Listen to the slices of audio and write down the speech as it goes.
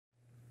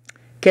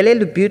Quel est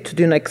le but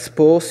d'une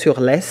expo sur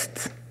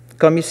l'Est,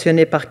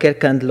 commissionnée par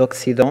quelqu'un de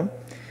l'Occident,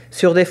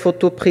 sur des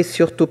photos prises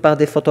surtout par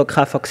des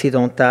photographes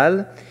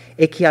occidentales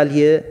et qui a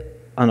lieu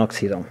en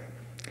Occident?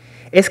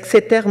 Est-ce que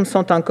ces termes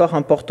sont encore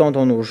importants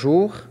dans nos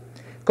jours?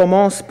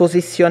 Comment on se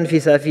positionne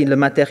vis-à-vis le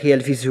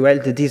matériel visuel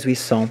de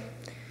 1800?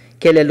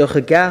 Quel est le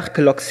regard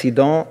que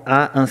l'Occident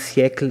a un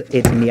siècle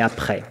et demi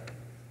après?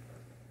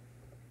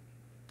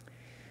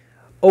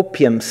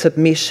 Opium,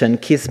 submission,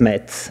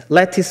 kismet,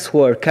 lettuce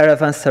sword,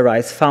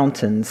 caravanserais,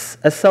 fountains,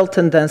 a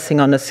sultan dancing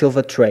on a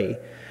silver tray,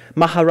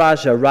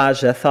 Maharaja,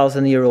 Raja,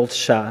 thousand-year-old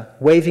Shah,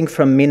 waving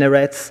from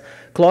minarets,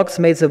 clogs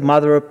made of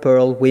mother of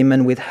pearl,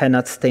 women with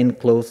henna-stained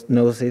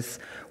noses,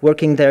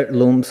 working their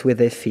looms with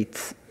their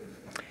feet.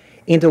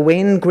 In the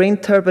wind, green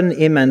turban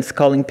imams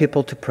calling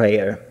people to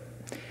prayer.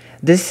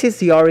 This is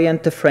the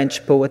Orient the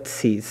French poet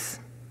sees.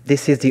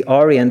 This is the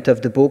Orient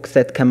of the books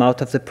that come out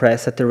of the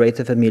press at the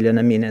rate of 1 million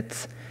a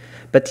minute.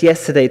 But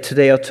yesterday,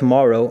 today, or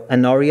tomorrow,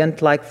 an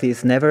Orient like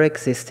this never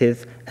existed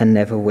and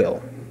never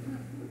will.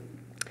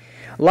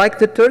 Like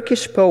the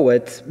Turkish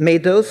poet, may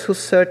those who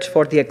search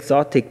for the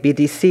exotic be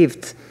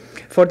deceived.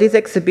 For this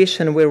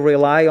exhibition, we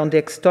rely on the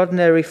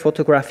extraordinary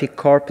photographic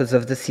corpus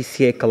of the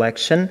XIXe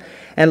collection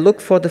and look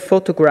for the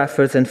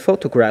photographers and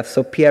photographs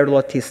of Pierre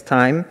Loti's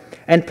time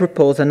and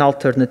propose an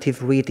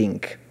alternative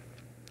reading.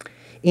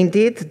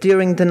 Indeed,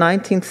 during the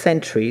 19th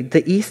century,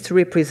 the East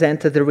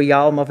represented the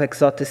realm of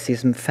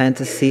exoticism,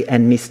 fantasy,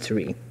 and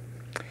mystery.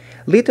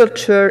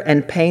 Literature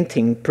and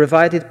painting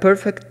provided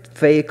perfect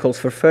vehicles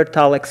for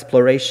fertile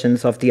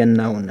explorations of the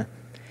unknown.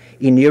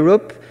 In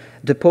Europe,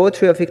 the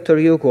poetry of Victor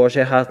Hugo or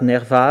Gérard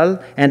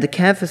Nerval and the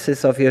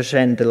canvases of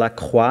Eugène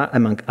Delacroix,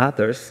 among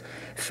others,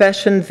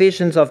 fashioned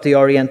visions of the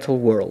Oriental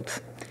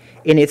world.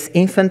 In its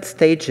infant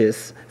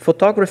stages,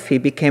 photography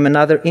became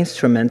another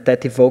instrument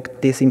that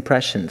evoked these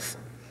impressions.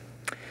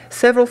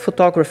 Several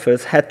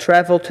photographers had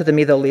traveled to the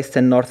Middle East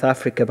and North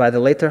Africa by the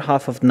later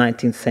half of the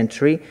 19th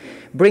century,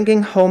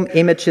 bringing home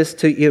images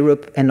to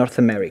Europe and North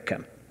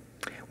America.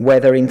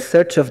 Whether in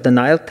search of the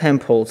Nile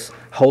temples,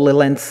 Holy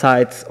Land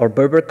sites, or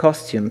Berber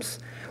costumes,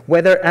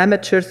 whether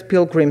amateurs,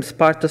 pilgrims,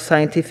 part of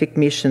scientific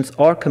missions,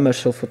 or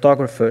commercial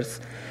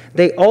photographers,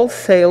 they all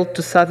sailed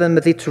to southern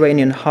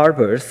Mediterranean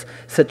harbors,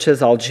 such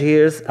as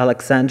Algiers,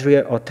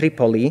 Alexandria, or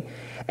Tripoli,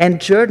 and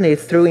journeyed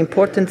through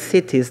important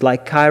cities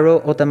like Cairo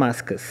or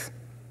Damascus.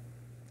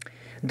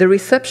 The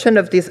reception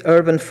of these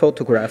urban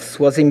photographs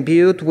was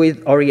imbued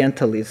with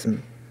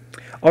Orientalism.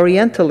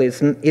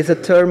 Orientalism is a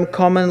term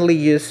commonly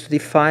used to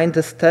define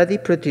the study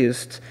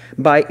produced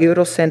by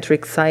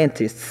Eurocentric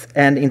scientists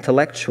and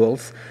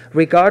intellectuals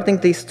regarding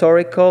the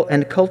historical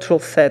and cultural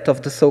set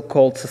of the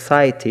so-called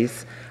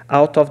societies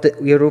out of the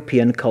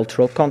European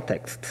cultural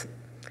context.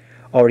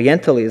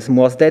 Orientalism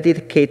was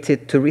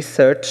dedicated to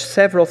research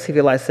several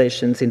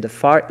civilizations in the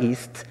Far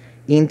East,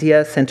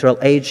 India, Central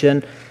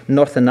Asia,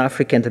 Northern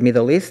Africa, and the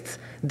Middle East,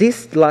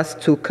 these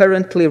last two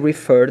currently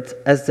referred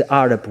as the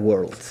Arab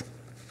world.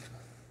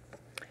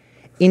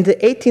 In the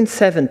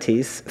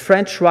 1870s,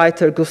 French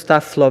writer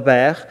Gustave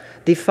Flaubert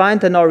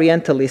defined an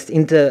Orientalist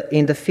in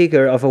the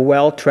figure of a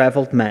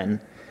well-traveled man.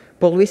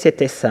 Pour lui,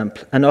 c'était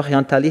simple. Un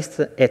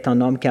orientaliste est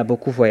un homme qui a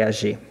beaucoup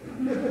voyagé.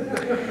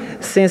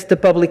 Since the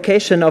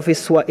publication of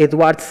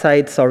Edward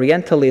Said's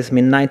Orientalism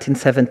in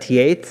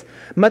 1978,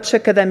 much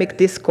academic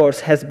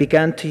discourse has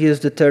begun to use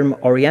the term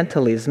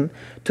Orientalism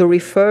to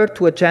refer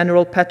to a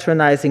general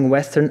patronizing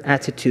Western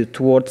attitude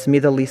towards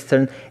Middle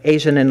Eastern,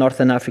 Asian, and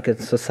Northern African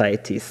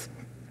societies.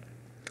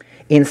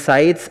 In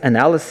Said's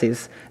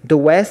analysis, the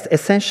West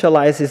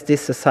essentializes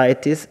these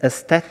societies as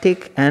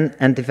static and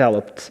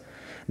undeveloped,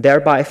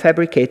 thereby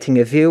fabricating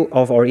a view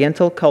of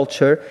Oriental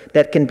culture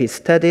that can be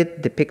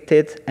studied,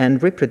 depicted,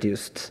 and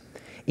reproduced.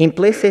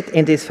 Implicit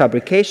in this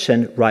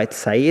fabrication, writes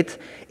Said,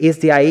 is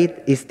the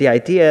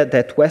idea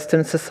that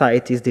Western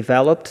society is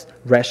developed,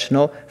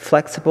 rational,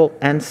 flexible,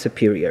 and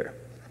superior.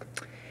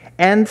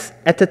 And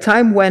at a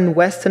time when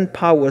Western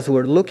powers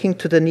were looking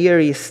to the Near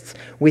East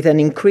with an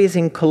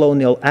increasing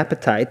colonial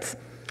appetite,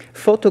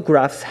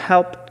 photographs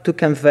helped to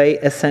convey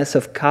a sense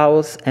of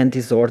chaos and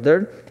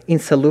disorder,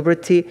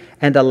 insalubrity,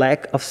 and a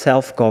lack of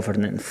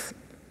self-governance.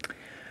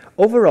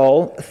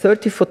 Overall,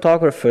 30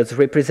 photographers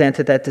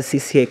represented at the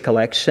XIXe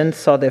collection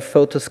saw their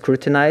photos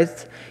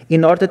scrutinized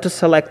in order to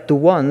select the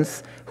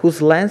ones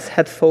whose lens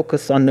had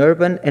focused on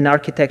urban and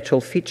architectural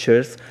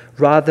features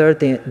rather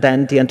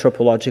than the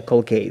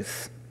anthropological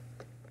gaze.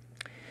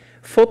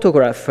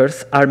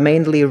 Photographers are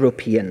mainly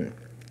European.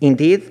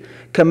 Indeed,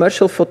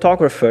 commercial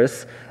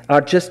photographers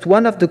are just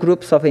one of the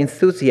groups of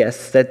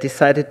enthusiasts that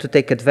decided to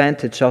take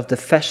advantage of the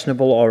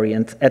fashionable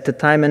Orient at the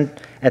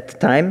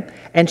time,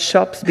 and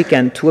shops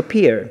began to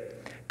appear.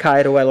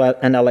 Cairo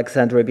and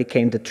Alexandria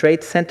became the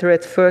trade center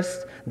at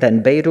first,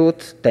 then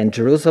Beirut, then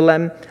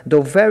Jerusalem,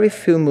 though very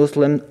few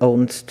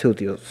Muslim-owned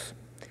studios.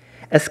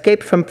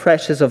 Escape from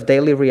pressures of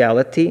daily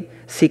reality,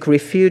 seek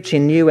refuge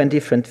in new and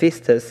different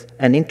vistas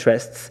and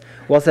interests,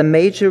 was a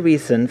major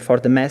reason for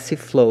the massive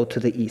flow to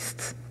the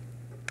East.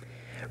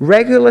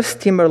 Regular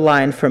steamer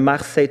line from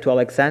Marseille to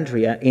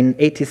Alexandria in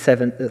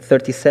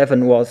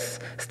 1837 was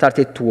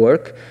started to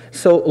work,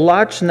 so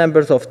large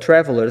numbers of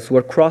travelers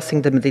were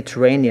crossing the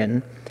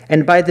Mediterranean,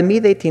 and by the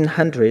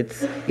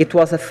mid-1800s, it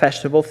was a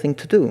fashionable thing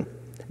to do.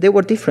 There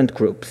were different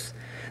groups.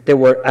 There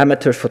were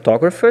amateur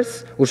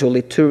photographers,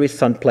 usually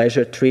tourists on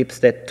pleasure trips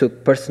that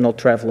took personal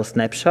traveler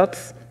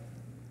snapshots.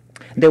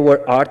 There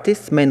were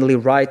artists, mainly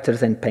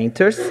writers and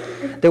painters.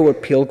 There were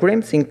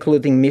pilgrims,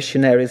 including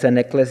missionaries and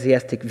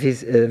ecclesiastics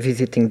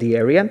visiting the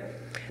area.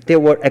 There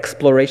were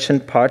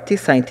exploration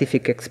parties,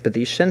 scientific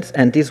expeditions,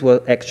 and these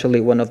were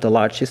actually one of the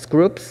largest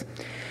groups.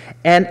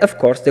 And of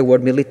course, there were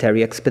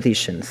military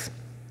expeditions.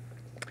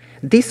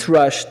 This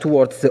rush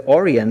towards the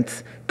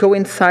Orient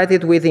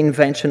coincided with the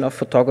invention of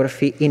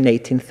photography in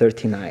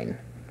 1839.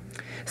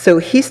 So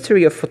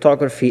history of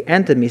photography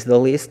and the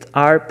Middle East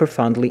are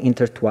profoundly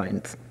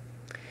intertwined.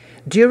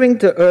 During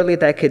the early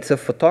decades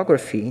of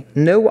photography,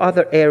 no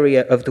other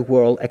area of the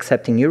world,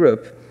 except in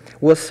Europe,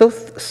 was so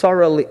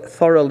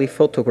thoroughly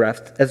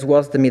photographed as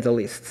was the Middle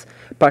East,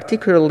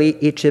 particularly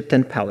Egypt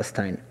and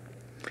Palestine.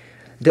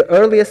 The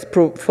earliest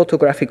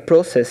photographic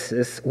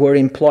processes were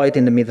employed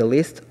in the Middle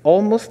East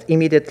almost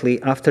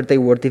immediately after they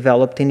were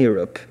developed in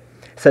Europe,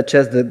 such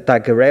as the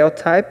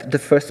daguerreotype, the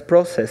first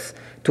process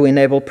to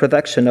enable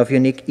production of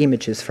unique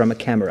images from a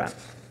camera.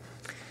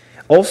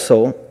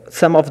 Also,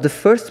 some of the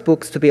first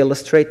books to be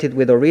illustrated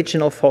with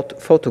original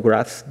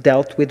photographs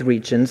dealt with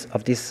regions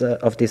of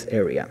this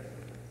area.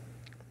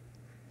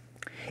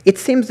 It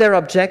seems their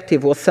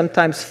objective was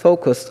sometimes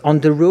focused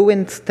on the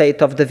ruined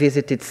state of the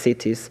visited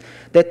cities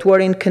that were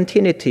in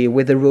continuity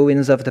with the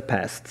ruins of the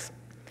past.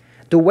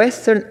 The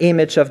Western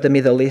image of the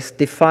Middle East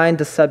defined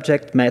the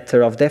subject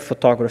matter of their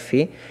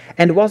photography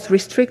and was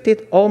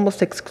restricted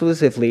almost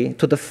exclusively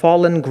to the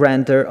fallen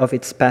grandeur of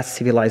its past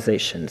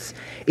civilizations,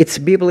 its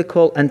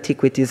biblical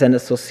antiquities and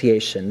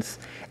associations,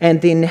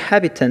 and the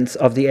inhabitants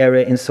of the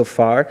area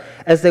insofar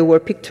as they were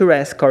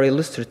picturesque or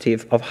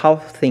illustrative of how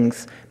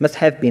things must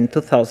have been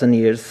 2,000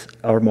 years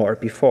or more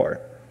before.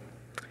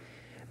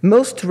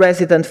 Most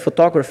resident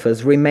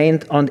photographers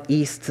remained on the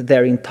East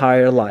their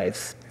entire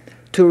lives.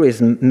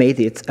 Tourism made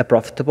it a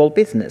profitable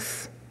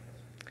business.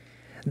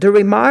 The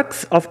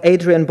remarks of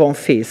Adrien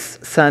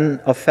Bonfils,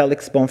 son of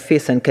Félix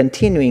Bonfils and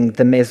continuing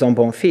the Maison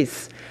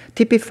Bonfils,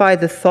 typify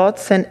the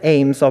thoughts and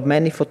aims of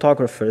many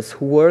photographers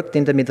who worked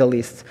in the Middle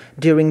East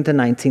during the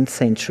 19th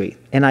century,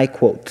 and I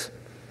quote,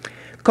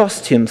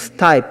 "Costumes,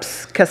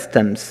 types,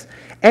 customs,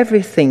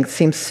 everything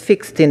seems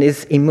fixed in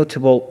its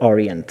immutable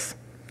Orient.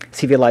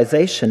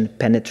 Civilization,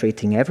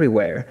 penetrating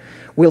everywhere,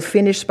 will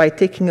finish by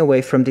taking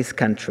away from this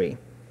country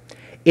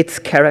its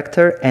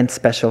character and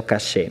special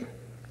cachet.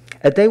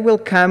 A day will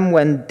come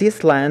when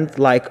this land,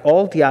 like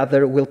all the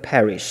other, will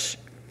perish.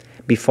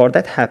 Before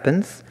that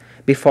happens,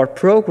 before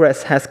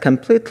progress has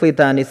completely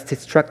done its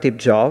destructive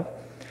job,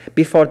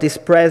 before this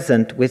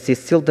present, which is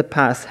still the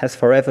past, has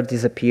forever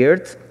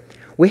disappeared,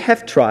 we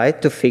have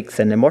tried to fix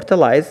and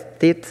immortalize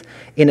it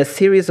in a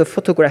series of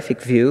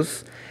photographic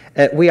views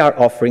we are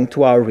offering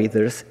to our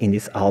readers in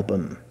this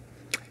album."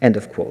 End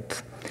of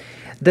quote.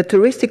 The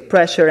touristic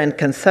pressure and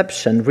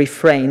consumption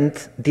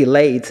refrained,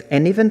 delayed,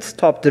 and even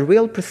stopped the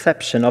real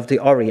perception of the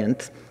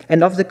Orient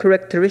and of the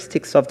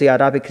characteristics of the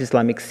Arabic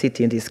Islamic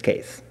city in this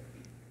case.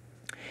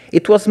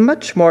 It was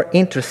much more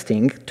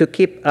interesting to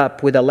keep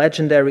up with the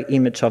legendary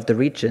image of the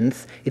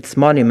regions, its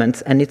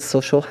monuments, and its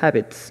social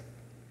habits.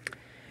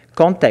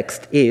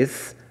 Context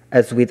is,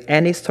 as with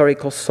any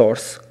historical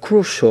source,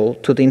 crucial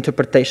to the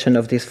interpretation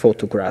of these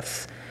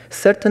photographs,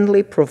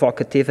 certainly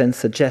provocative and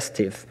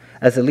suggestive,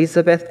 as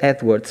Elizabeth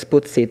Edwards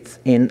puts it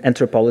in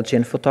Anthropology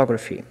and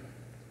Photography.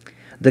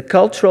 The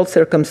cultural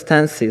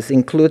circumstances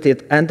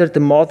included under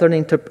the modern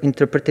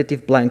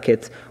interpretative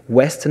blanket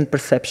Western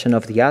perception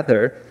of the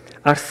other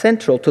are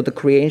central to the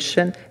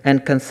creation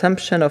and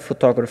consumption of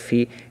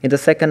photography in the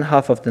second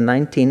half of the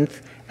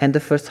 19th and the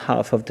first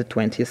half of the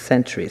 20th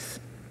centuries.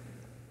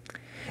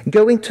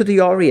 Going to the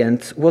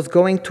Orient was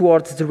going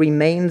towards the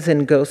remains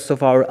and ghosts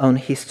of our own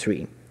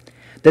history.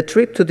 The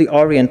trip to the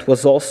Orient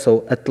was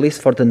also, at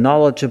least for the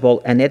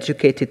knowledgeable and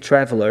educated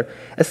traveler,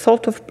 a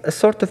sort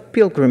of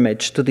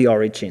pilgrimage to the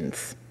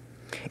origins.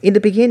 In the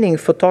beginning,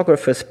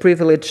 photographers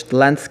privileged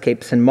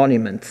landscapes and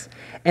monuments,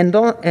 and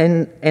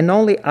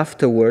only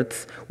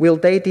afterwards will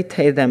they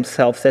detail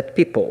themselves at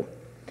people.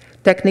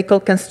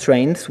 Technical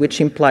constraints, which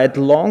implied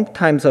long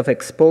times of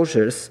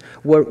exposures,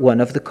 were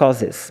one of the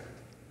causes.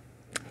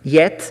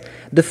 Yet,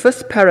 the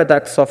first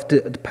paradox of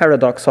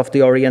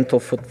the Oriental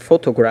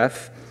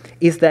photograph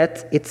is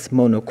that it's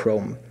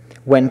monochrome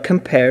when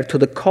compared to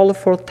the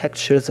colorful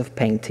textures of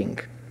painting.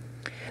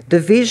 The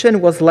vision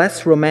was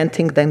less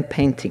romantic than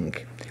painting,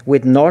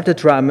 with nor the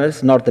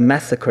dramas nor the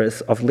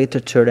massacres of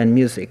literature and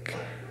music.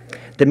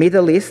 The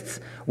Middle East,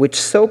 which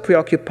so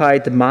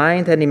preoccupied the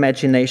mind and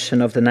imagination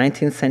of the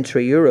 19th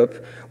century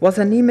Europe, was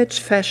an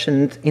image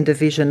fashioned in the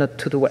vision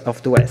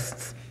of the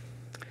West.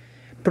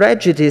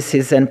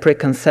 Prejudices and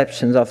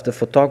preconceptions of the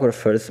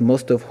photographers,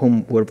 most of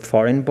whom were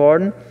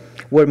foreign-born,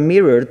 were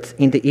mirrored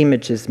in the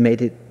images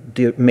made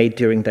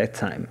during that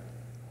time.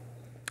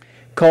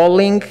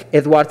 Calling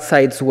Edward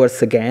Said's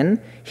words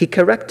again, he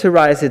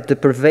characterized the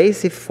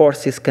pervasive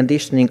forces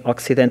conditioning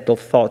Occidental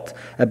thought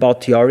about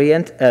the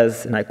Orient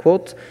as, and I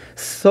quote,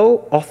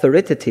 so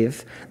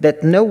authoritative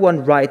that no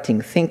one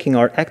writing, thinking,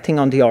 or acting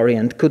on the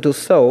Orient could do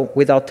so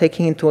without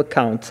taking into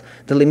account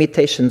the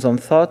limitations on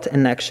thought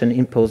and action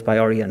imposed by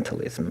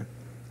Orientalism.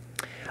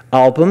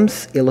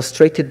 Albums,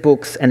 illustrated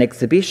books, and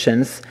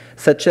exhibitions,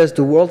 such as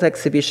the World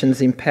Exhibitions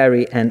in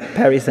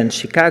Paris and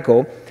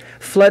Chicago,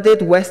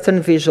 flooded Western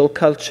visual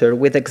culture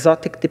with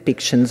exotic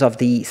depictions of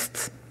the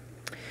East.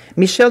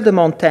 Michel de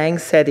Montaigne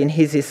said in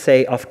his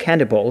essay of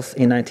Cannibals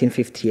in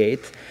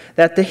 1958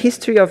 that the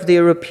history of the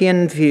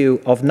European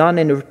view of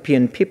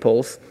non-European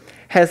peoples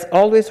has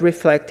always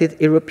reflected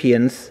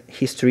Europeans'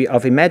 history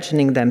of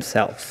imagining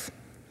themselves.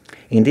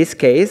 In this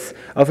case,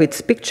 of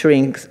its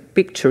picturing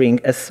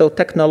as so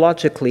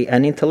technologically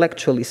and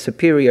intellectually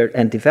superior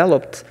and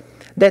developed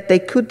that they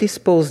could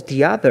dispose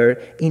the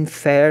other in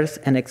fairs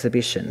and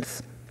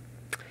exhibitions.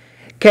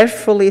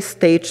 Carefully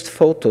staged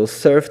photos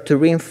served to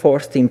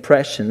reinforce the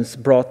impressions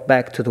brought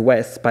back to the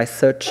West by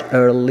such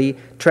early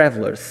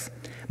travelers,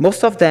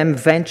 most of them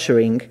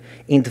venturing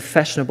in the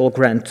fashionable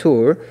grand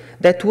tour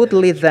that would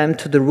lead them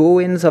to the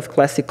ruins of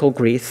classical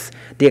Greece,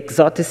 the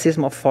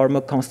exoticism of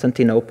former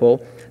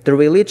Constantinople, the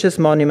religious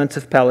monuments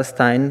of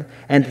Palestine,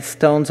 and the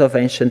stones of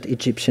ancient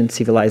Egyptian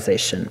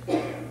civilization.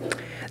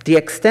 The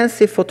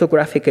extensive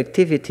photographic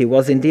activity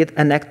was indeed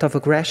an act of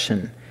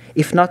aggression,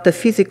 if not a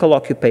physical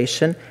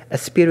occupation, a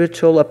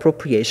spiritual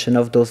appropriation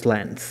of those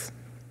lands.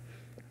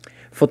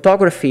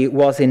 Photography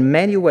was in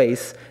many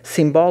ways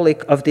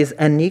symbolic of this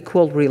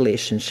unequal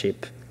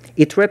relationship.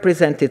 It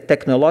represented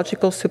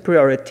technological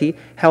superiority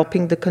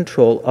helping the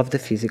control of the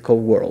physical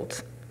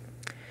world.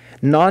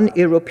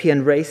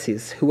 Non-European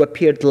races who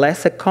appeared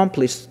less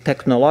accomplished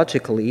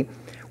technologically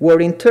were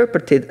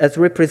interpreted as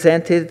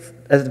representing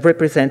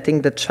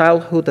the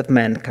childhood of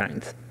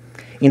mankind.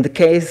 In the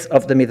case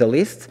of the Middle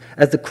East,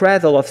 as the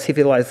cradle of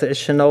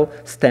civilizational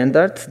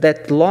standards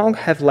that long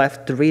have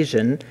left the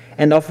region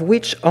and of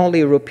which only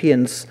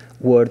Europeans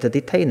were the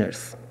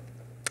detainers.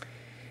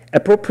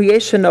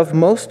 Appropriation of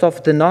most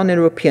of the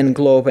non-European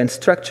globe and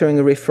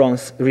structuring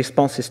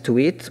responses to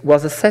it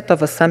was a set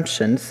of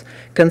assumptions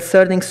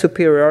concerning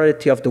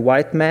superiority of the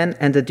white man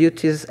and the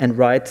duties and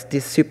rights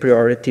this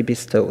superiority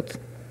bestowed.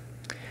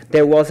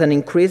 There was an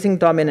increasing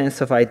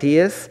dominance of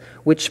ideas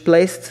which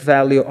placed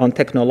value on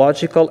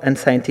technological and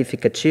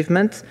scientific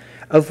achievements,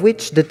 of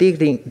which the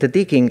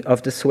digging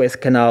of the Suez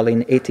Canal in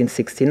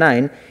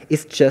 1869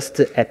 is just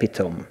the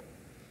epitome.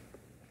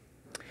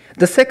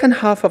 The second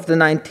half of the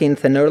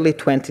 19th and early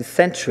 20th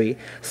century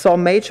saw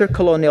major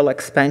colonial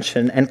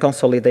expansion and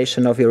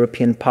consolidation of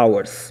European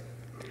powers.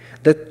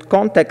 The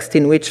context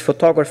in which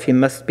photography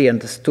must be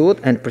understood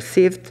and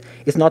perceived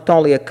is not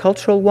only a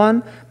cultural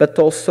one, but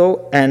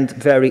also, and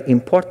very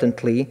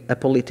importantly, a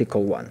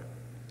political one.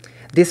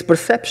 This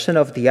perception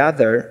of the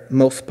other,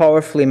 most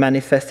powerfully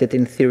manifested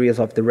in theories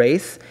of the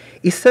race,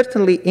 is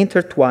certainly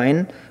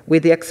intertwined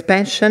with the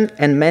expansion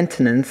and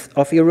maintenance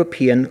of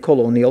European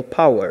colonial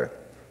power.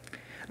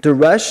 The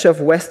rush of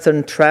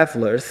Western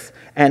travelers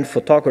and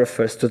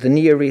photographers to the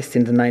Near East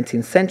in the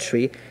 19th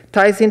century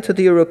ties into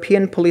the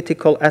European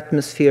political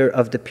atmosphere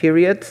of the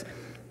period,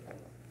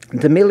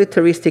 the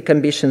militaristic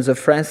ambitions of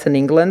France and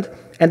England,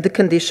 and the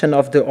condition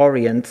of the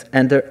Orient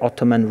under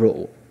Ottoman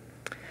rule.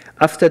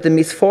 After the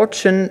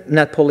misfortune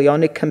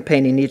Napoleonic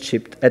campaign in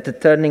Egypt at the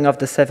turning of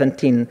the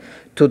 17th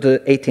to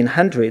the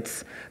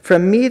 1800s,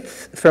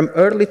 from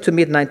early to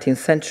mid-19th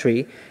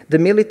century, the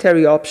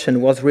military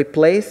option was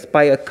replaced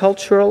by a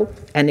cultural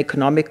and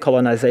economic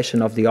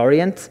colonization of the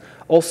Orient,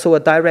 also a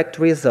direct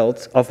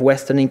result of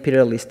Western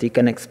imperialistic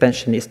and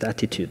expansionist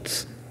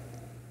attitudes.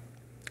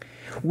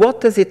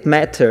 What does it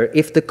matter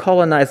if the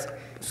colonized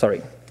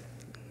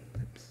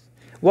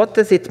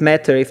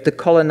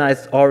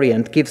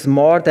Orient gives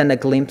more than a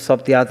glimpse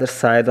of the other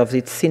side of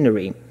its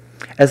scenery,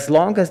 as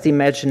long as the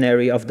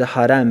imaginary of the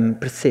haram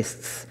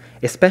persists,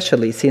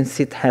 especially since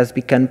it has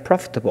become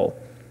profitable?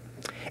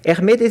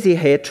 Hermé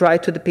Désiré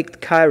tried to depict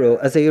Cairo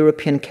as a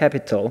European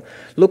capital,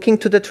 looking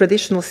to the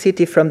traditional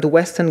city from the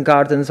western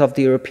gardens of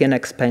the European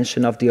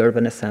expansion of the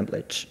urban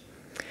assemblage.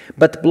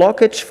 But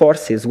blockage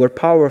forces were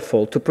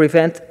powerful to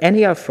prevent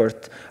any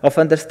effort of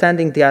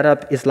understanding the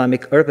Arab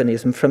Islamic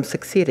urbanism from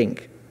succeeding.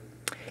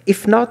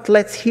 If not,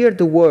 let's hear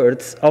the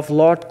words of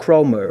Lord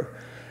Cromer,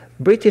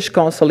 British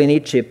consul in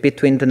Egypt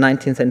between the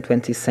 19th and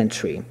 20th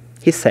century.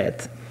 He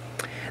said,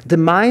 "The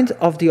mind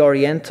of the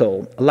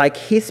Oriental, like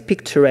his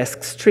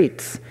picturesque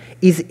streets,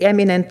 is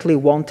eminently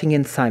wanting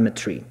in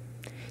symmetry.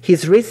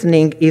 His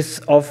reasoning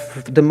is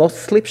of the most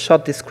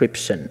slipshod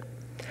description.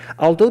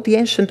 Although the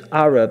ancient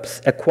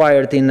Arabs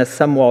acquired in a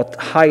somewhat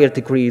higher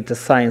degree the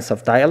science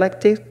of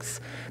dialectics,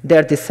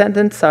 their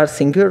descendants are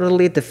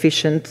singularly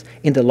deficient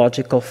in the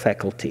logical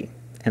faculty."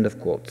 End of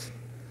quote.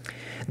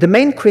 The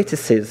main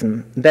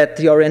criticism that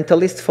the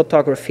Orientalist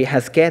photography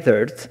has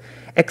gathered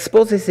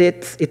exposes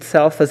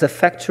itself as a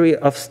factory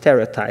of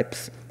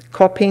stereotypes,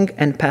 copying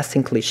and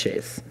passing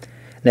clichés.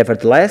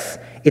 Nevertheless,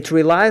 It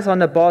relies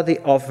on a body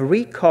of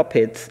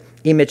recopied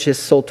images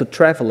sold to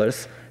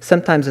travelers,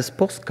 sometimes as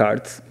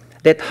postcards,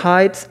 that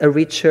hides a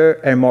richer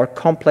and more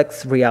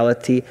complex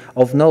reality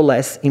of no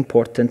less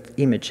important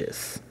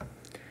images.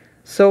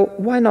 So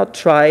why not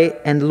try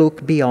and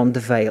look beyond the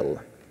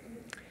veil?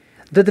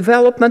 The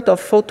development of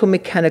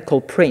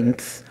photomechanical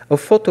prints of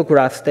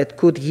photographs that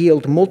could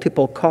yield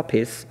multiple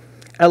copies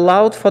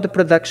allowed for the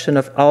production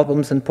of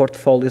albums and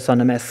portfolios on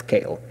a mass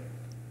scale.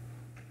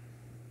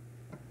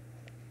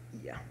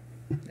 Yeah,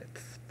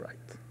 that's right.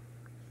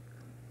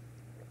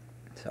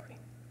 Sorry.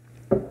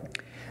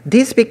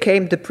 This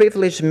became the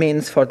privileged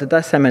means for the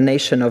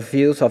dissemination of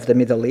views of the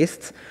Middle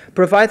East,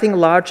 providing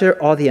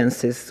larger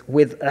audiences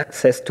with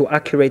access to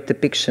accurate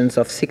depictions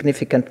of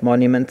significant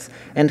monuments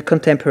and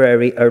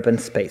contemporary urban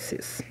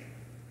spaces.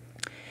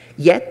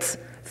 Yet,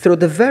 through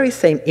the very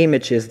same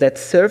images that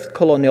served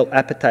colonial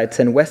appetites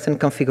and Western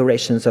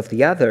configurations of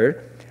the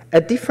other, a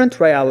different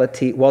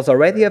reality was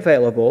already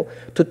available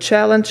to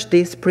challenge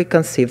these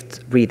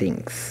preconceived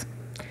readings.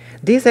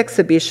 These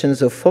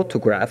exhibitions of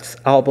photographs,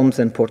 albums,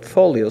 and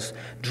portfolios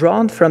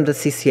drawn from the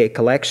CCA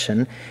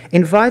collection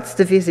invites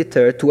the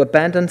visitor to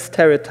abandon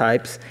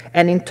stereotypes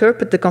and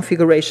interpret the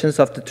configurations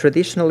of the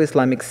traditional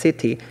Islamic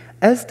city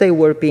as they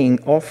were being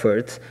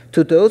offered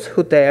to those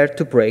who dare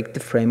to break the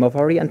frame of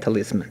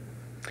Orientalism.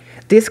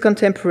 This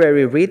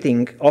contemporary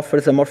reading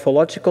offers a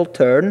morphological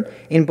turn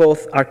in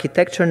both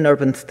architecture and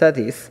urban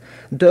studies,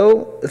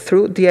 though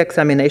through the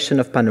examination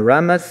of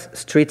panoramas,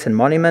 streets, and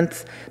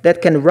monuments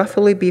that can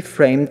roughly be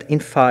framed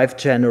in 5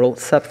 general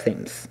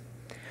subthemes.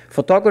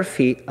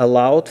 Photography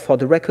allowed for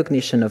the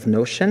recognition of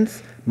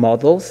notions,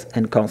 models,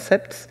 and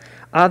concepts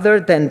other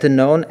than the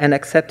known and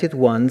accepted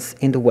ones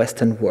in the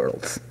Western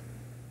world.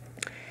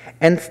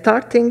 And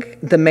starting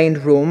the main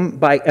room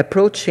by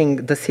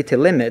approaching the city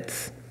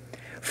limits,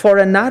 for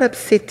an Arab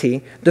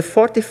city, the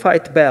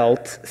fortified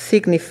belt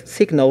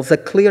signals a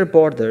clear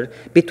border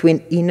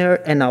between inner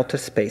and outer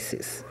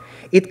spaces.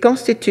 It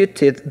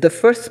constituted the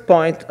first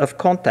point of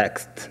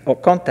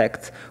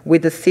contact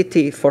with the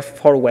city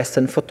for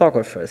Western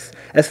photographers,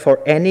 as for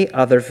any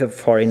other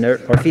foreigner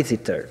or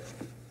visitor.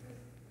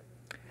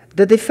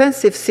 The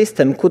defensive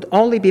system could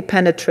only be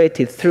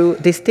penetrated through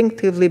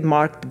distinctively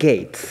marked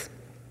gates.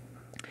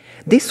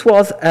 This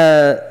was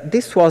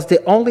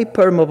the only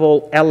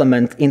permeable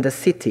element in the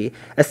city,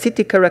 a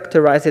city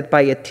characterized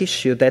by a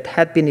tissue that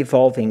had been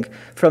evolving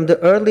from the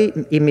early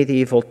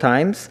medieval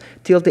times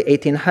till the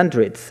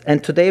 1800s,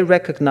 and today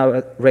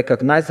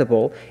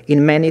recognizable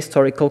in many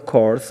historical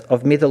cores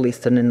of Middle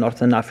Eastern and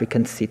Northern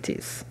African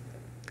cities.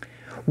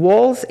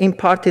 Walls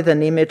imparted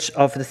an image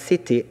of the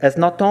city as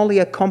not only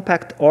a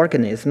compact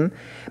organism,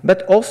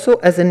 but also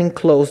as an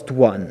enclosed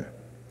one.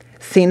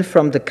 Seen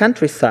from the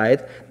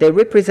countryside, they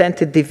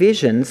represented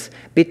divisions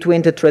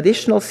between the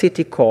traditional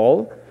city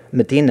core,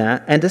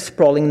 Medina, and the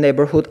sprawling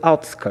neighborhood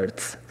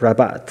outskirts,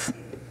 Rabat.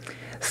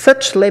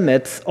 Such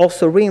limits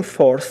also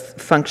reinforced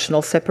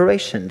functional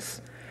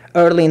separations.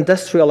 Early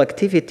industrial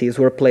activities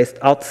were placed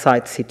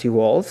outside city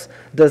walls,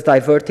 thus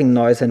diverting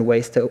noise and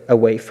waste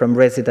away from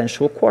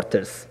residential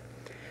quarters.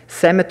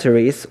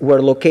 Cemeteries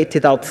were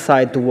located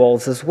outside the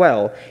walls as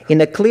well,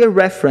 in a clear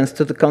reference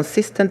to the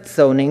consistent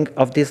zoning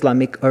of the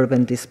Islamic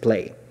urban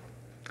display.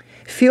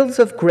 Fields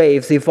of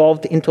graves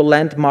evolved into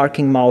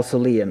landmarking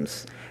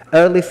mausoleums.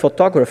 Early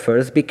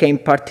photographers became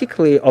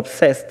particularly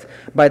obsessed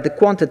by the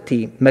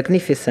quantity,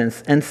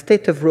 magnificence, and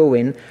state of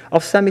ruin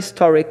of some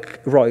historic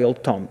royal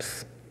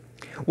tombs.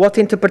 What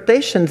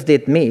interpretations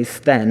did miss,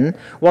 then,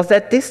 was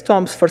that these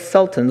tombs for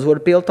sultans were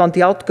built on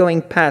the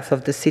outgoing path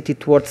of the city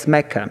towards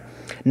Mecca,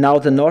 now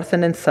the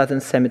northern and southern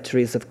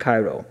cemeteries of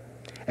Cairo.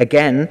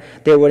 Again,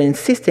 they were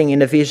insisting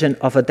in a vision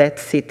of a dead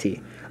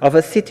city, of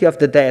a city of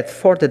the dead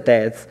for the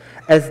dead,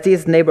 as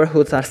these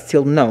neighborhoods are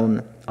still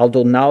known,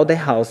 although now they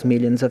house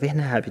millions of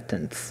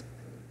inhabitants.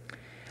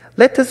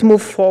 Let us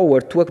move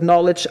forward to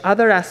acknowledge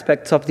other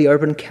aspects of the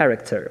urban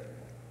character.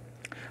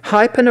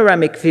 High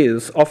panoramic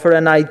views offer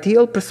an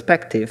ideal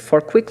perspective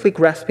for quickly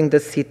grasping the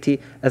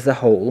city as a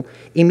whole,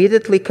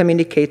 immediately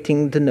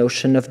communicating the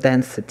notion of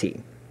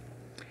density.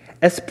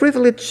 As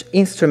privileged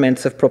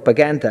instruments of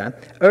propaganda,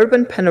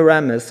 urban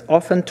panoramas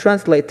often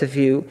translate the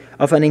view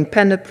of an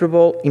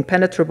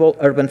impenetrable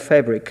urban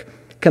fabric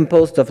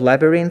composed of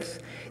labyrinths,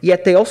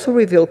 yet they also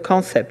reveal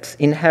concepts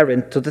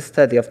inherent to the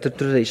study of the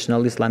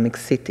traditional Islamic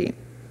city.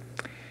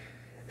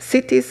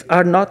 Cities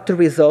are not the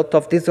result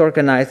of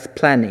disorganized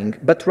planning,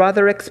 but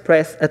rather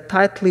express a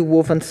tightly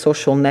woven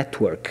social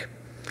network.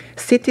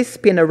 Cities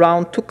spin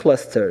around 2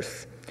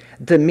 clusters,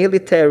 the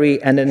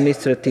military and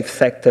administrative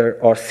sector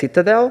or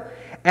citadel,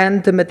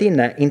 and the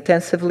Medina,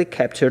 intensively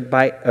captured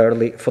by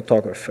early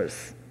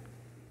photographers.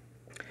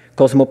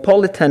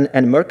 Cosmopolitan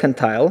and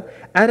mercantile,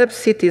 Arab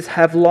cities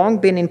have long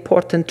been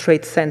important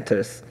trade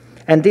centers,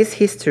 and this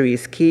history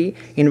is key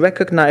in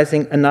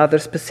recognizing another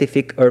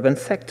specific urban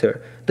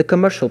sector, the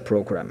commercial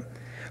program.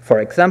 For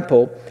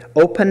example,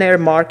 open-air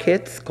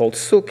markets called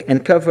souk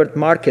and covered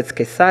markets,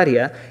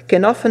 Caesarea,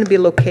 can often be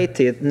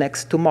located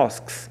next to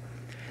mosques.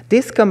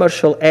 These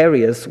commercial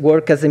areas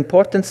work as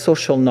important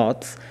social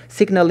nodes,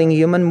 signaling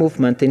human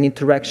movement and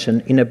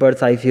interaction in a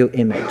bird's-eye view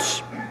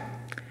image.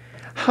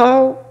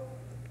 How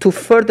to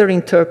further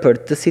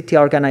interpret the city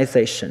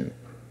organization?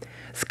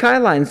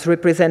 Skylines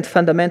represent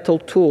fundamental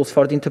tools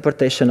for the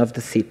interpretation of the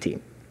city.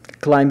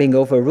 Climbing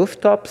over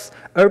rooftops,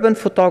 urban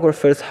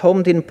photographers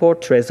homed in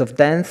portraits of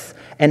dense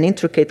and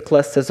intricate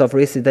clusters of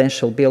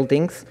residential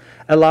buildings,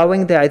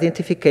 allowing the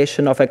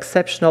identification of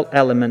exceptional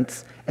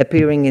elements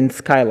appearing in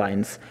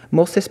skylines,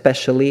 most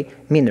especially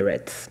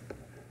minarets.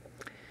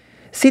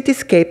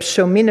 Cityscapes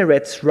show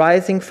minarets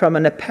rising from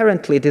an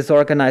apparently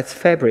disorganized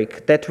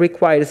fabric that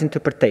requires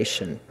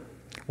interpretation.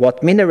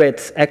 What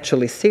minarets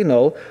actually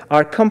signal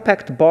are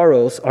compact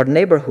boroughs or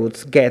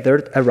neighborhoods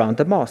gathered around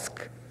a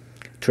mosque.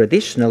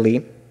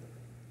 Traditionally,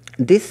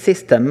 this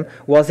system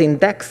was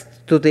indexed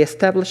to the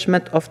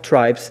establishment of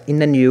tribes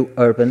in a new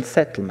urban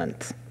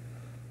settlement.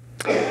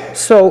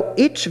 So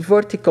each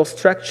vertical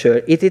structure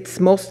is its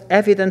most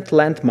evident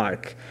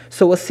landmark,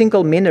 so a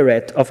single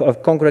minaret of a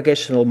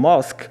congregational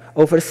mosque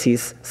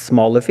oversees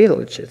smaller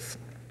villages.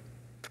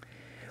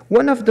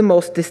 One of the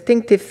most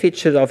distinctive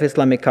features of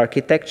Islamic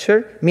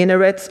architecture,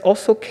 minarets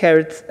also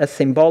carried a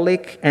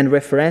symbolic and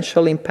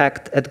referential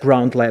impact at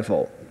ground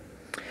level.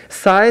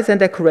 Size and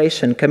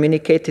decoration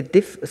communicated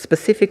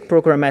specific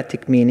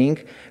programmatic meaning,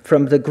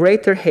 from the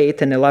greater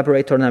height and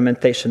elaborate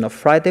ornamentation of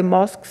Friday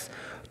mosques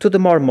to the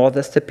more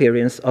modest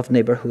appearance of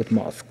neighborhood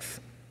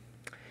mosques.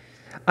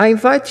 I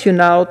invite you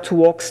now to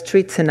walk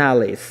streets and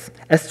alleys,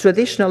 as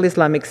traditional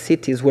Islamic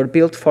cities were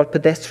built for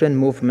pedestrian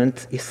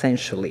movement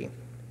essentially.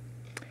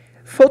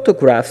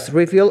 Photographs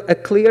reveal a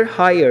clear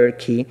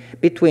hierarchy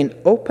between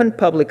open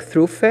public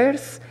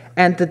thoroughfares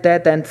and the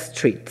dead-end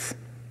streets,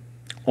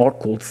 or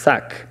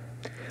cul-de-sac.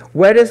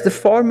 Whereas the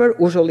former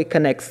usually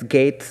connects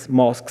gates,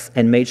 mosques,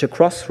 and major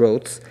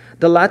crossroads,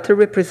 the latter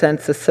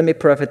represents a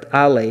semi-private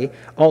alley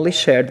only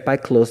shared by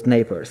close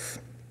neighbors.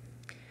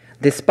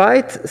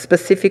 Despite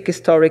specific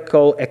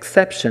historical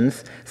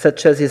exceptions,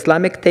 such as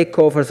Islamic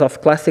takeovers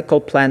of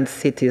classical planned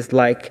cities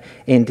like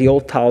in the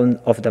old town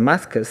of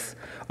Damascus,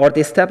 or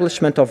the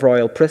establishment of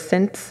royal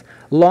precincts,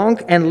 long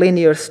and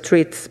linear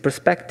streets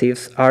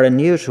perspectives were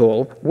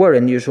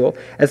unusual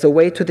as a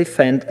way to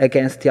defend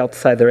against the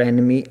outsider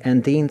enemy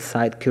and the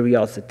inside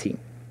curiosity.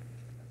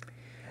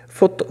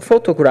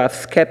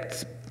 Photographs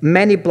kept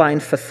many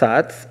blind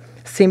facades,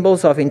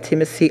 symbols of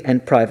intimacy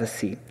and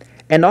privacy,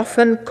 and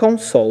often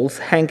consoles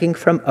hanging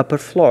from upper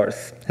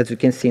floors, as you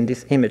can see in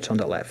this image on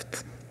the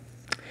left.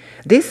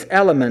 These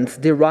elements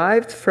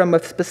derived from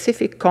a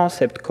specific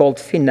concept called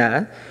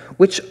fina,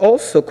 which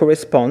also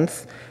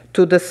corresponds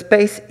to the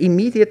space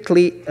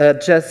immediately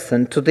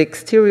adjacent to the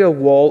exterior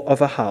wall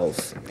of a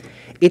house.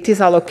 It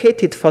is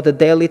allocated for the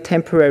daily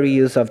temporary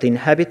use of the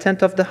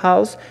inhabitant of the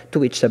house to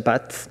which it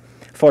abuts,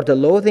 for the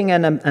loading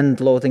and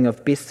unloading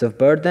of beasts of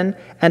burden,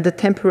 and the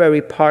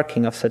temporary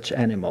parking of such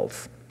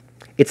animals.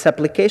 Its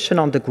application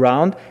on the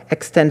ground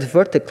extends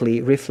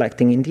vertically,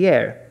 reflecting in the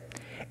air.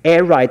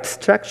 Air-right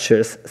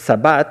structures,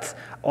 sabat,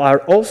 are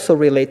also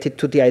related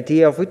to the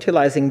idea of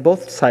utilizing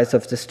both sides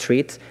of the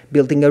street,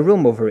 building a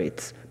room over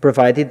it,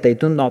 provided they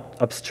do not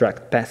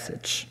obstruct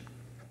passage.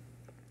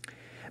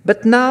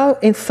 But now,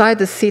 inside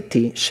the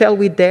city, shall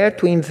we dare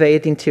to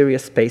invade interior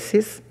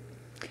spaces?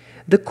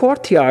 The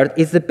courtyard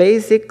is the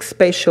basic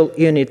spatial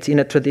unit in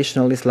a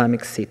traditional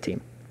Islamic city.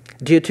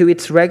 Due to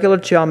its regular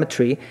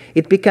geometry,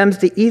 it becomes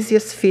the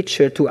easiest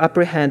feature to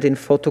apprehend in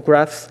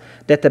photographs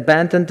that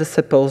abandon the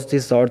supposed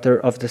disorder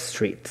of the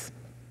streets.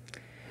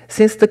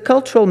 Since the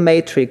cultural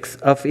matrix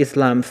of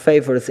Islam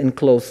favors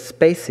enclosed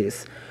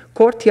spaces,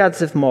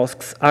 courtyards of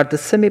mosques are the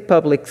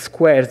semi-public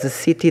squares the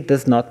city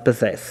does not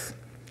possess.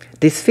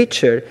 This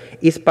feature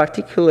is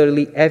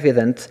particularly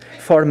evident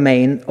for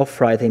main or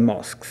Friday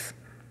mosques.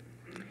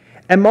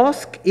 A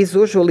mosque is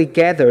usually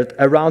gathered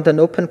around an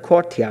open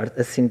courtyard,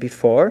 as seen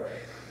before,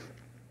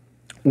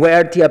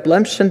 where the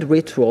ablution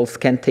rituals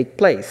can take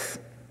place.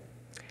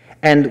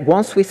 And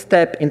once we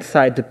step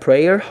inside the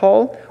prayer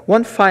hall,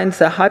 one finds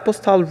a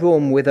hypostyle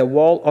room with a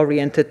wall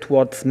oriented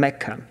towards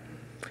Mecca.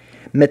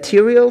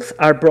 Materials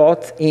are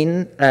brought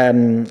in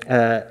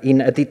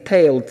a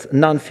detailed,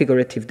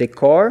 non-figurative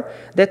decor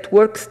that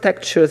works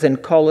textures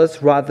and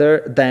colors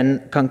rather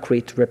than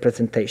concrete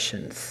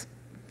representations.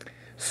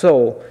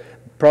 So,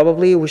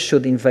 probably we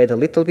should invade a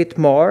little bit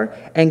more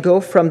and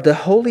go from the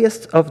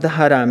holiest of the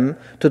haram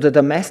to the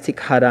domestic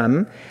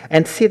haram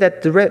and see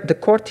that the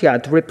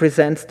courtyard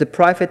represents the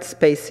private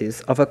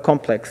spaces of a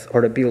complex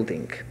or a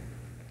building.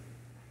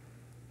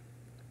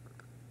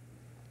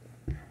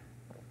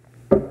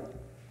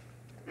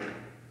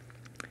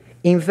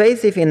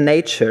 Invasive in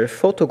nature,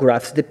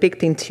 photographs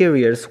depict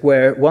interiors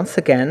where, once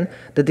again,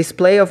 the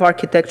display of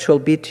architectural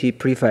beauty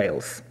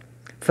prevails.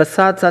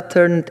 Facades are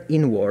turned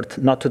inward,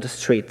 not to the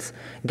streets,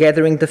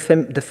 gathering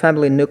the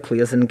family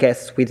nucleus and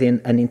guests within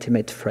an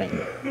intimate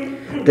frame.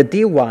 The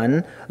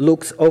D1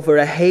 looks over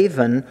a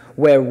haven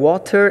where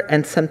water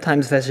and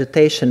sometimes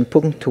vegetation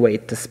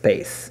punctuate the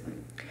space.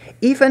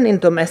 Even in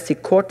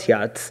domestic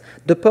courtyards,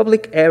 the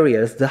public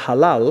areas, the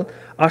halal,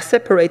 are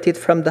separated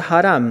from the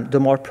haram, the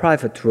more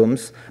private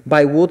rooms,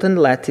 by wooden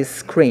lattice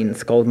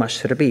screens called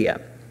mashrabiya.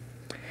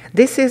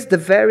 This is the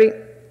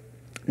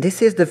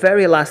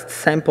very last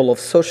sample of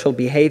social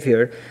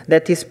behavior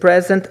that is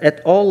present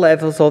at all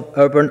levels of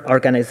urban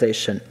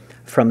organization,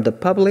 from the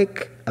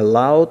public,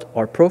 allowed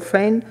or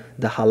profane,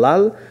 the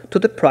halal, to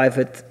the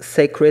private,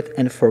 sacred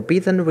and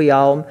forbidden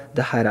realm,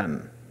 the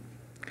haram.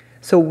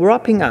 So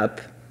wrapping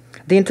up,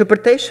 the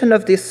interpretation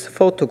of these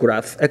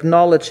photographs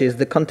acknowledges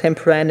the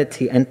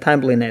contemporaneity and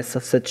timeliness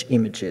of such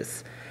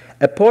images,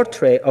 a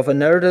portrait of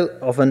an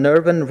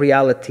urban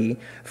reality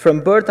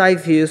from bird-eye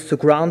views to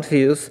ground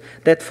views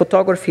that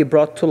photography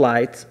brought to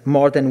light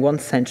more than 1.5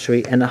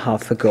 centuries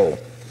ago.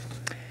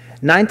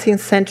 19th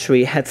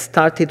century had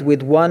started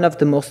with one of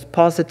the most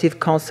positive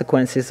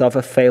consequences of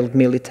a failed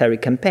military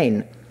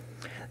campaign.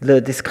 The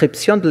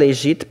Description de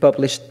l'Égypte,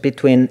 published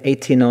between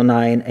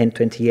 1809 and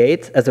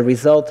 28, as a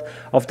result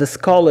of the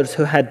scholars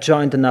who had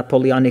joined the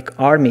Napoleonic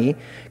army,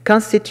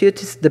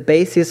 constitutes the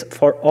basis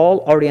for all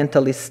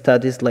Orientalist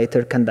studies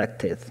later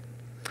conducted.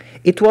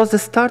 It was the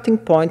starting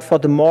point for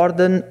the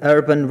modern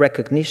urban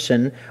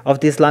recognition of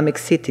the Islamic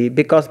city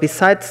because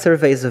besides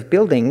surveys of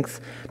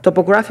buildings,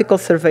 topographical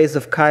surveys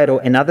of Cairo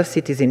and other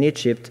cities in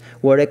Egypt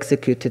were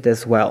executed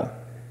as well.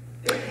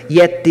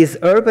 Yet this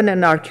urban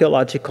and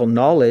archaeological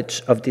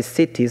knowledge of these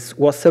cities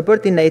was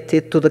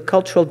subordinated to the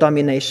cultural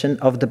domination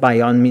of the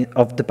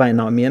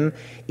binomium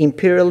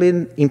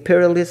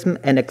imperialism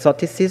and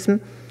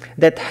exoticism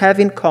that have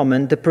in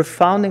common the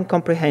profound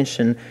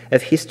incomprehension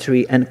of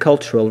history and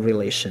cultural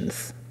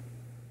relations.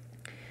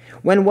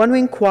 When one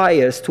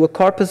inquires to a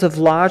corpus of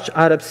large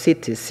Arab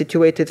cities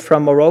situated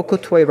from Morocco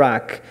to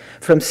Iraq,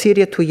 from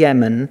Syria to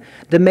Yemen,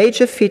 the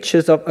major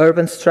features of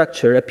urban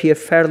structure appear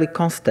fairly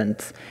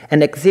constant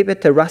and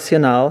exhibit a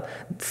rationale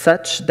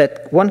such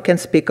that one can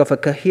speak of a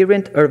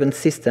coherent urban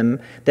system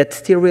that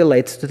still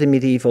relates to the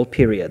medieval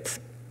periods.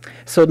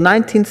 So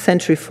 19th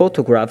century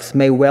photographs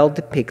may well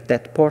depict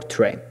that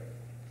portrait.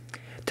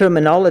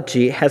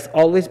 Terminology has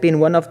always been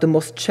one of the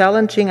most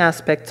challenging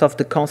aspects of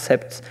the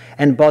concepts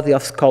and body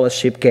of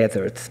scholarship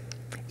gathered.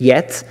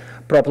 Yet,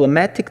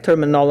 problematic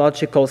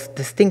terminological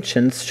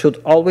distinctions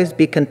should always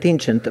be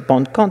contingent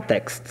upon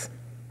contexts.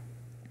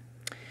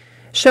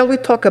 Shall we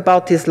talk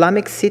about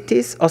Islamic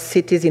cities or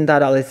cities in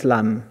Dar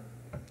al-Islam?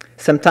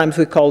 Sometimes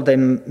we call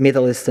them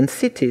Middle Eastern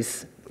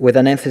cities, with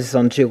an emphasis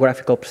on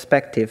geographical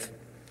perspective.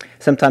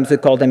 Sometimes we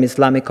call them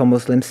Islamic or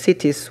Muslim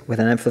cities, with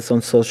an emphasis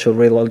on social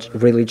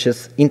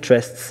religious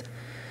interests.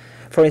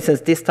 For instance,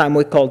 this time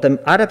we call them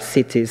Arab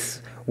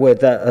cities,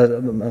 with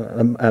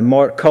a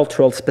more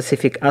cultural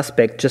specific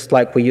aspect, just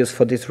like we use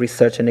for this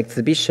research and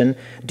exhibition,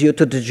 due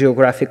to the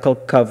geographical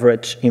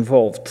coverage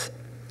involved.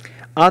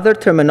 Other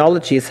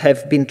terminologies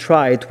have been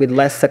tried with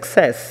less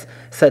success,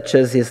 such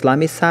as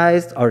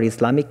Islamicized or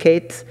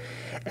Islamicate,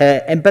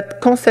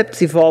 but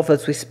concepts evolve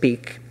as we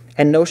speak,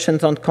 and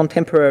notions on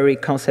contemporary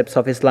concepts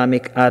of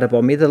Islamic, Arab,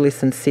 or Middle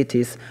Eastern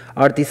cities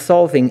are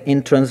dissolving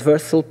in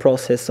transversal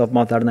process of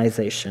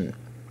modernization.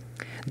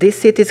 These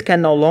cities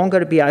can no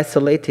longer be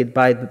isolated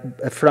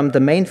from the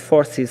main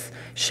forces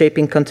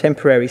shaping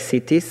contemporary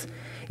cities,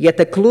 yet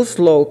a close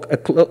look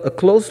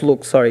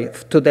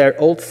to their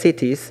old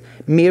cities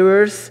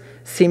mirrors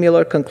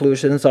similar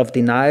conclusions of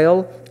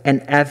denial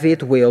and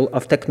avid will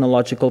of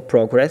technological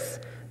progress,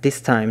 this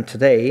time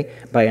today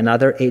by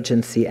another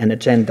agency and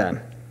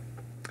agenda.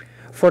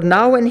 For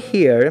now and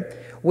here,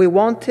 we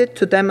wanted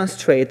to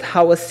demonstrate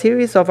how a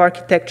series of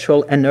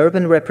architectural and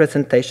urban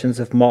representations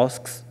of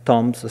mosques,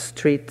 tombs, or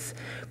streets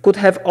could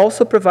have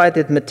also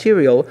provided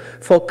material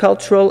for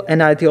cultural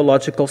and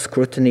ideological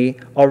scrutiny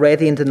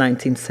already in the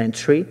 19th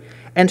century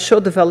and show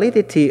the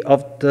validity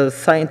of the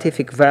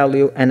scientific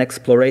value and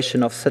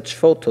exploration of such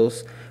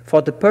photos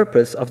for the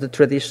purpose of the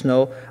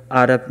traditional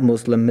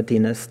Arab-Muslim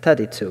Medina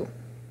study too.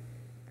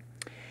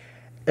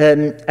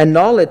 A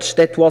knowledge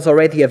that was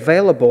already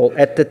available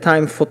at the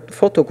time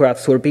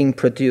photographs were being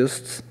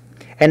produced,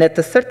 and at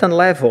a certain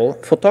level,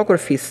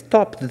 photography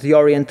stopped the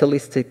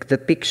orientalistic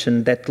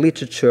depiction that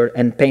literature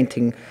and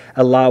painting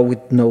allow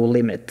with no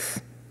limits.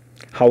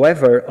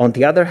 However, on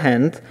the other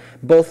hand,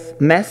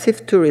 both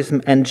massive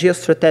tourism and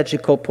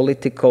geostrategical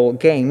political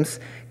games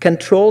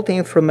control the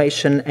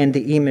information and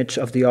the image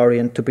of the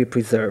Orient to be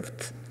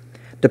preserved.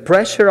 The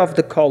pressure of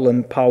the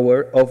column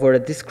power over a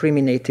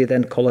discriminated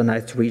and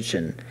colonized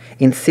region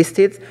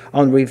insisted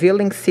on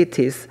revealing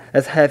cities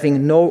as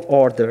having no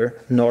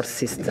order nor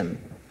system.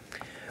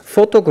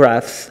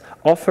 Photographs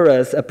offer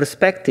us a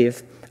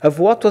perspective of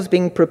what was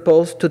being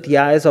proposed to the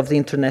eyes of the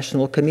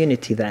international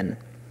community then,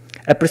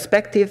 a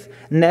perspective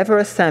never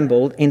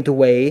assembled in the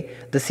way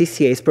the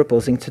CCA is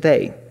proposing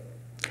today.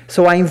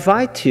 So I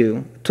invite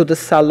you to the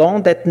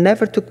salon that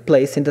never took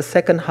place in the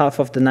second half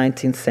of the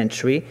 19th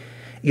century.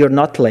 You're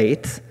not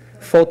late.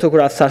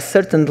 Photographs are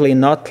certainly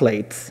not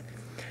late.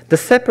 The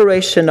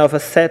separation of a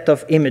set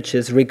of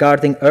images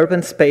regarding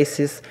urban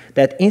spaces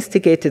that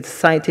instigated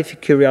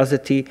scientific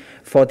curiosity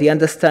for the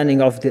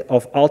understanding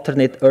of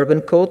alternate urban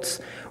codes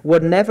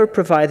were never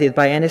provided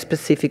by any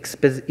specific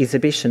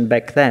exhibition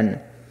back then.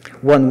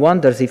 One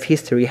wonders if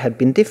history had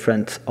been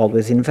different,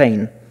 always in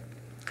vain.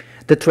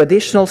 The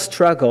traditional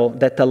struggle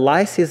that the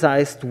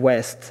laicized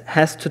West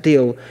has to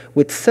deal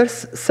with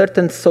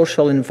certain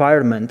social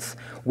environments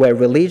where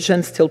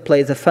religion still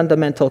plays a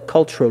fundamental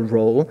cultural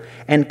role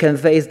and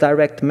conveys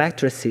direct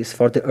matrices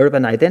for the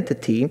urban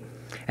identity,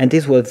 and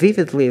this was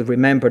vividly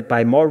remembered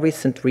by more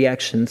recent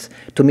reactions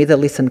to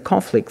Middle Eastern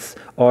conflicts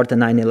or the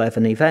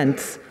 9/11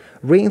 events,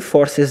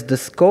 reinforces the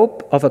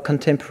scope of a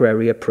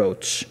contemporary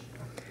approach.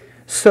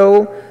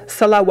 So,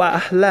 salam wa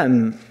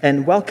ahlam,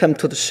 and welcome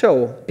to the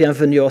show.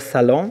 Bienvenue au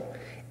salon,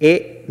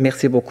 et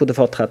merci beaucoup de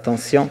votre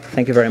attention.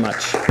 Thank you very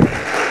much.